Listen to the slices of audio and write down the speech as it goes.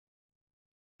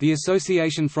The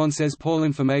Association française pour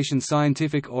l'information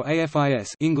scientifique or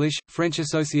AFIS English, French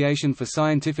Association for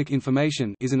Scientific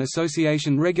Information is an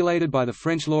association regulated by the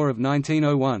French law of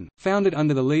 1901, founded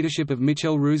under the leadership of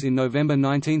Michel Roux in November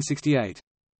 1968.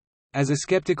 As a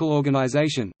skeptical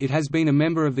organization, it has been a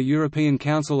member of the European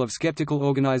Council of Skeptical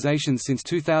Organizations since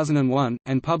 2001,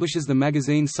 and publishes the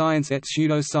magazine Science et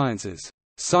Pseudosciences,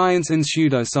 Science and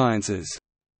Pseudosciences.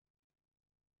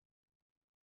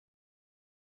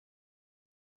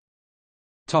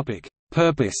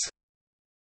 Purpose.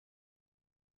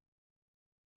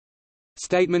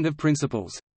 Statement of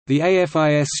principles. The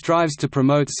AFIS strives to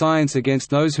promote science against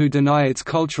those who deny its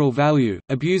cultural value,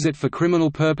 abuse it for criminal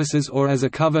purposes or as a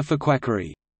cover for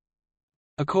quackery.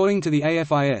 According to the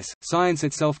AFIS, science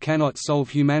itself cannot solve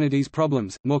humanity's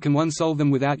problems, nor can one solve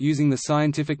them without using the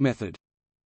scientific method.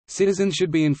 Citizens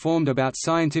should be informed about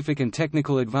scientific and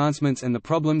technical advancements and the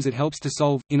problems it helps to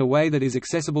solve, in a way that is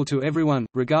accessible to everyone,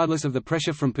 regardless of the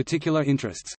pressure from particular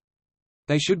interests.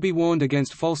 They should be warned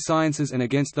against false sciences and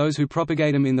against those who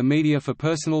propagate them in the media for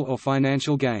personal or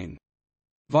financial gain.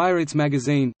 Via its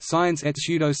magazine, Science et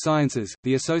Pseudosciences,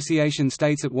 the association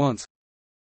states it wants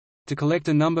to collect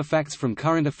a number of facts from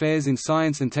current affairs in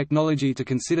science and technology to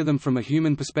consider them from a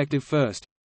human perspective first,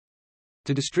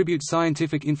 to distribute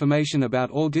scientific information about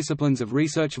all disciplines of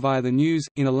research via the news,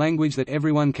 in a language that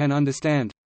everyone can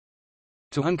understand,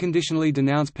 to unconditionally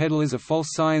denounce peddlers of false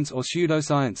science or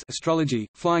pseudoscience, astrology,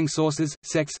 flying saucers,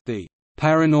 sex, the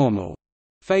paranormal,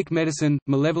 fake medicine,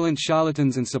 malevolent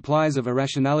charlatans and suppliers of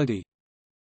irrationality,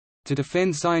 to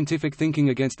defend scientific thinking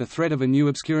against the threat of a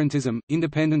new obscurantism,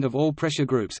 independent of all pressure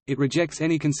groups. It rejects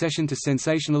any concession to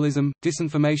sensationalism,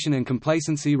 disinformation and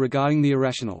complacency regarding the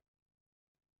irrational.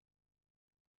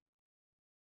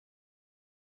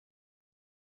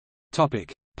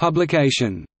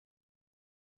 Publication.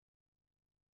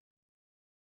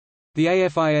 The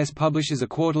AFIS publishes a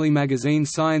quarterly magazine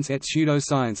Science et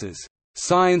Pseudosciences,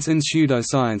 Science and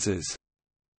Pseudosciences.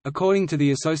 According to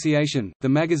the association, the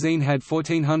magazine had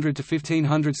 1,400 to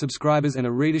 1,500 subscribers and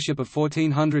a readership of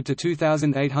 1,400 to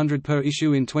 2,800 per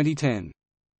issue in 2010.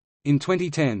 In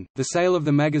 2010, the sale of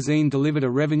the magazine delivered a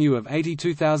revenue of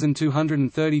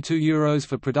 €82,232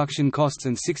 for production costs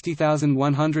and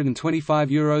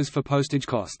 €60,125 for postage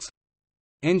costs.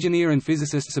 Engineer and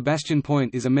physicist Sebastian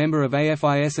Point is a member of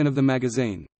AFIS and of the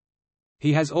magazine.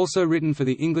 He has also written for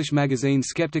the English magazine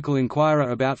Skeptical Inquirer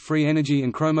about free energy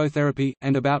and chromotherapy,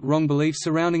 and about wrong beliefs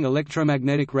surrounding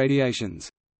electromagnetic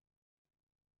radiations.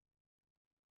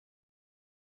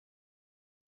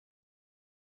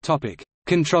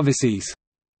 Controversies.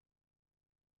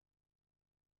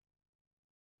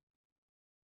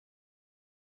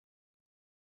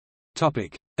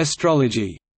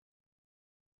 Astrology.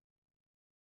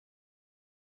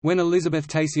 When Elisabeth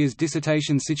Tessier's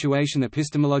dissertation Situation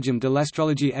épistémologique de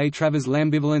l'astrologie à travers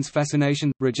l'ambivalence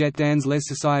fascination, rejette dans les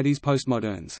sociétés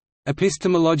postmodernes,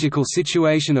 epistemological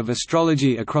situation of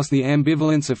astrology across the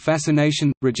ambivalence of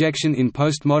fascination, rejection in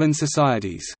postmodern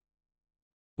societies,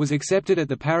 was accepted at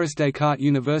the Paris Descartes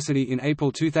University in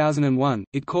April 2001,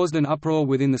 it caused an uproar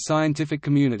within the scientific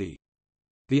community.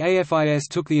 The AFIS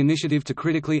took the initiative to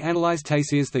critically analyze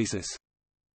Tessier's thesis.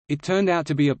 It turned out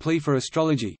to be a plea for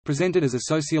astrology, presented as a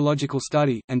sociological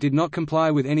study, and did not comply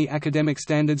with any academic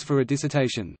standards for a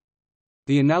dissertation.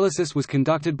 The analysis was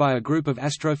conducted by a group of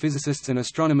astrophysicists and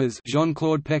astronomers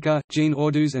Jean-Claude Pecquer, Jean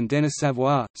Orduz and Denis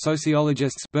Savoie,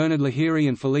 sociologists Bernard Lahiri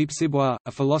and Philippe Sibois,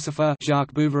 a philosopher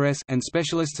Jacques Bouveres, and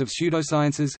specialists of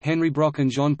pseudosciences Henry Brock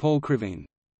and Jean-Paul Krivine.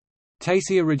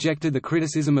 Tessier rejected the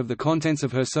criticism of the contents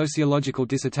of her sociological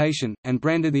dissertation, and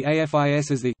branded the AFIS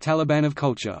as the Taliban of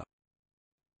culture.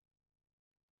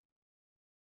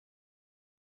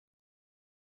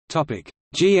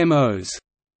 GMOs.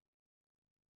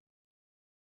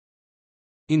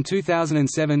 In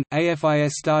 2007,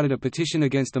 AFIS started a petition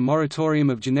against the moratorium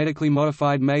of genetically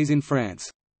modified maize in France.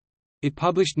 It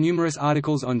published numerous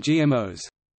articles on GMOs.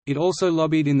 It also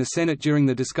lobbied in the Senate during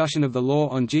the discussion of the law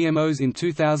on GMOs in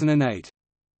 2008.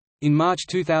 In March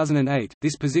 2008,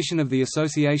 this position of the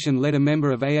association led a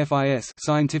member of AFIS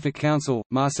Scientific Council,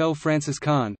 Marcel Francis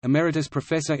Kahn, emeritus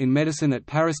professor in medicine at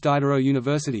Paris Diderot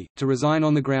University, to resign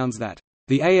on the grounds that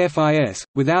the AFIS,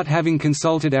 without having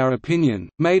consulted our opinion,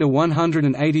 made a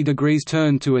 180 degrees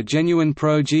turn to a genuine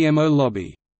pro-GMO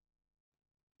lobby.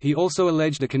 He also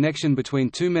alleged a connection between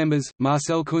two members,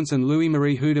 Marcel Kuntz and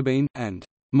Louis-Marie Houdebine, and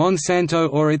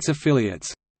Monsanto or its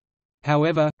affiliates.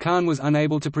 However, Kahn was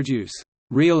unable to produce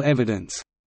real evidence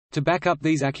to back up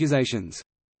these accusations.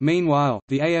 Meanwhile,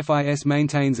 the AFIS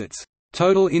maintains its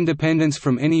total independence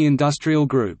from any industrial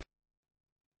group.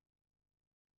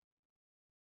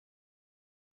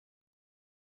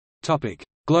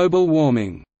 Global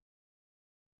warming.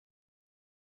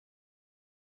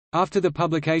 After the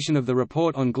publication of the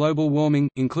report on global warming,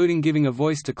 including giving a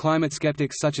voice to climate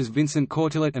skeptics such as Vincent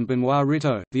Courtillet and Benoit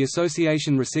Ritter, the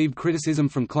association received criticism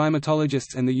from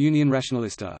climatologists and the Union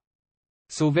Rationalista.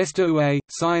 Sylvester Huet,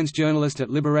 science journalist at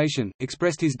Libération,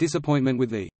 expressed his disappointment with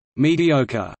the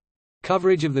mediocre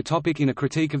coverage of the topic in a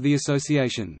critique of the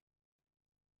association.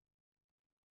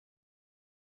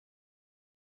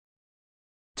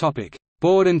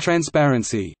 Board and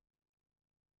transparency.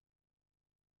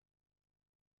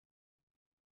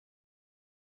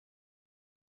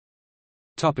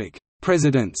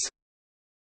 Presidents: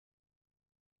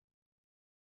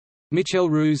 Michel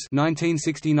Roux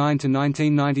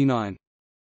 (1969–1999),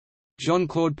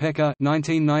 Jean-Claude Pecker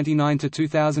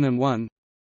 (1999–2001),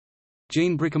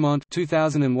 Jean Bricquemont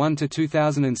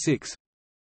 (2001–2006),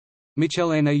 Michel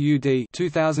Naud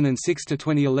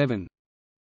 (2006–2011),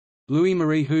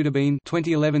 Louis-Marie Houdebine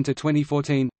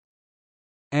 (2011–2014),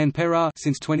 Anne Perrat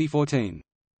since 2014.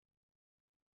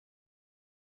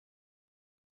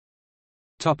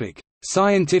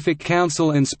 Scientific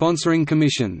Council and Sponsoring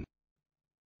Commission.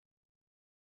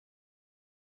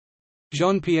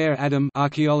 Jean-Pierre Adam,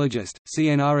 archaeologist,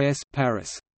 CNRS,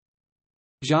 Paris.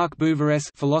 Jacques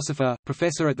Bouveresse, philosopher,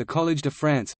 professor at the Collège de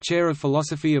France, chair of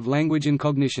philosophy of language and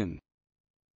cognition.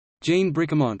 Jean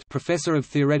Bricquemont, professor of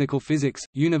theoretical physics,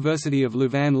 University of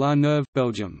Louvain-la-Neuve,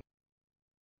 Belgium.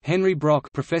 Henry Brock,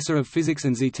 professor of physics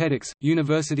and zeetetics,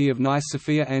 University of Nice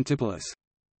Sophia Antipolis.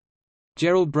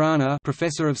 Gerald Brauner,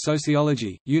 professor of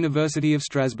sociology, University of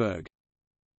Strasbourg.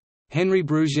 Henry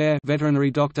Brugiere, veterinary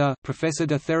doctor, professor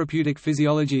de therapeutic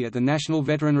physiology at the National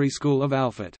Veterinary School of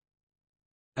Alfort.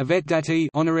 Yvette Dati,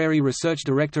 honorary research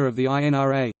director of the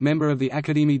INRA, member of the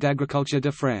Académie d'Agriculture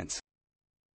de France.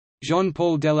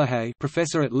 Jean-Paul Delahaye,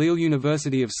 professor at Lille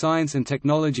University of Science and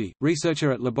Technology,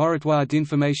 researcher at Laboratoire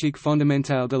d'informatique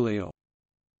fondamentale de Lille.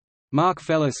 Marc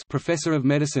Fellis, professor of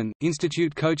medicine,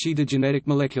 Institut Cauchy de génétique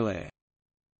moléculaire.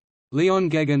 Leon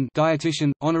Guéguen,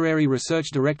 dietitian, honorary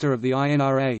research director of the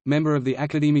INRA, member of the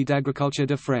Académie d'Agriculture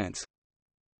de France.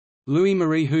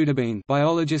 Louis-Marie Houdebine,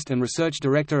 biologist and research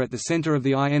director at the Center of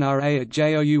the INRA at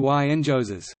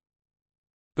Jouy-en-Josas.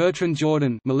 Bertrand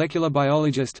Jourdan, molecular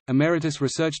biologist, emeritus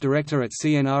research director at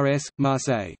CNRS,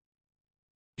 Marseille.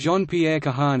 Jean-Pierre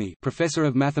Kahani, professor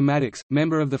of mathematics,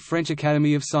 member of the French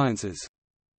Academy of Sciences.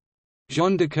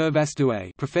 Jean de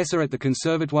Kervastouet, professor at the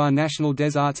Conservatoire National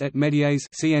des Arts et Métiers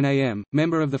 (CNAM),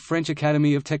 member of the French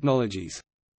Academy of Technologies.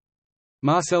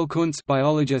 Marcel Kuntz,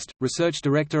 biologist, research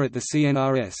director at the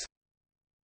CNRS.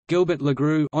 Gilbert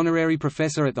Legros, honorary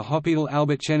professor at the Hôpital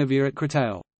Albert Chenevier at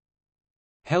Créteil.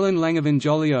 Helen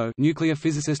Langevin-Joliot, nuclear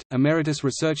physicist, emeritus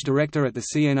research director at the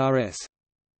CNRS.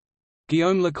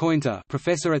 Guillaume Lecointre,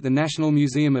 professor at the National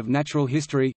Museum of Natural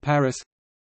History, Paris.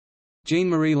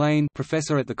 Jean-Marie Lane,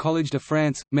 professor at the Collège de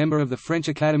France, member of the French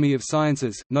Academy of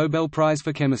Sciences, Nobel Prize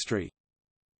for Chemistry.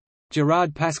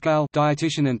 Gerard Pascal,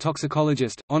 dietitian and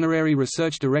toxicologist, honorary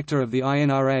research director of the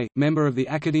INRA, member of the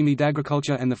Académie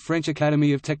d'Agriculture and the French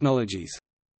Academy of Technologies.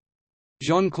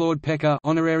 Jean-Claude Pecker,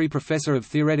 honorary professor of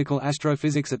theoretical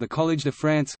astrophysics at the Collège de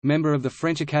France, member of the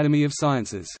French Academy of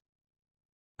Sciences.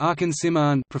 Arkan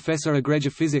Siman, professor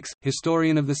agrégé physics,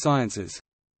 historian of the sciences.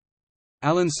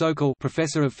 Alan Sokal,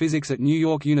 professor of physics at New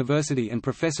York University and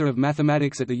professor of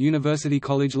mathematics at the University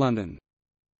College London.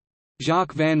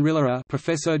 Jacques van Rillera,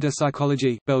 professeur de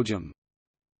psychologie, Belgium.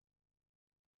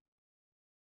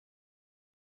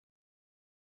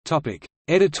 Topic: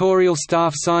 Editorial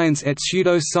staff, science et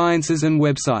pseudo-sciences and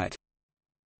website.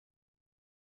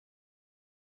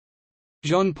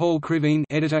 Jean-Paul Krivine,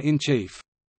 editor-in-chief.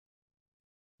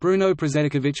 Bruno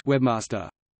Przedikovic, webmaster.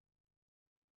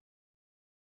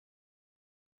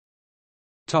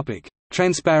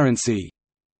 Transparency.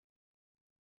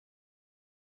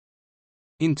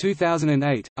 In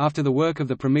 2008, after the work of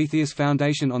the Prometheus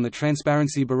Foundation on the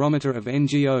Transparency Barometer of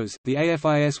NGOs, the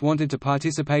AFIS wanted to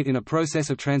participate in a process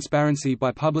of transparency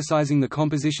by publicizing the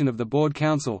composition of the Board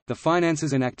Council, the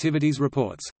finances and activities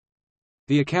reports.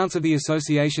 The accounts of the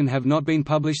association have not been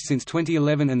published since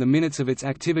 2011 and the minutes of its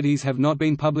activities have not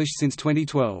been published since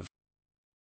 2012.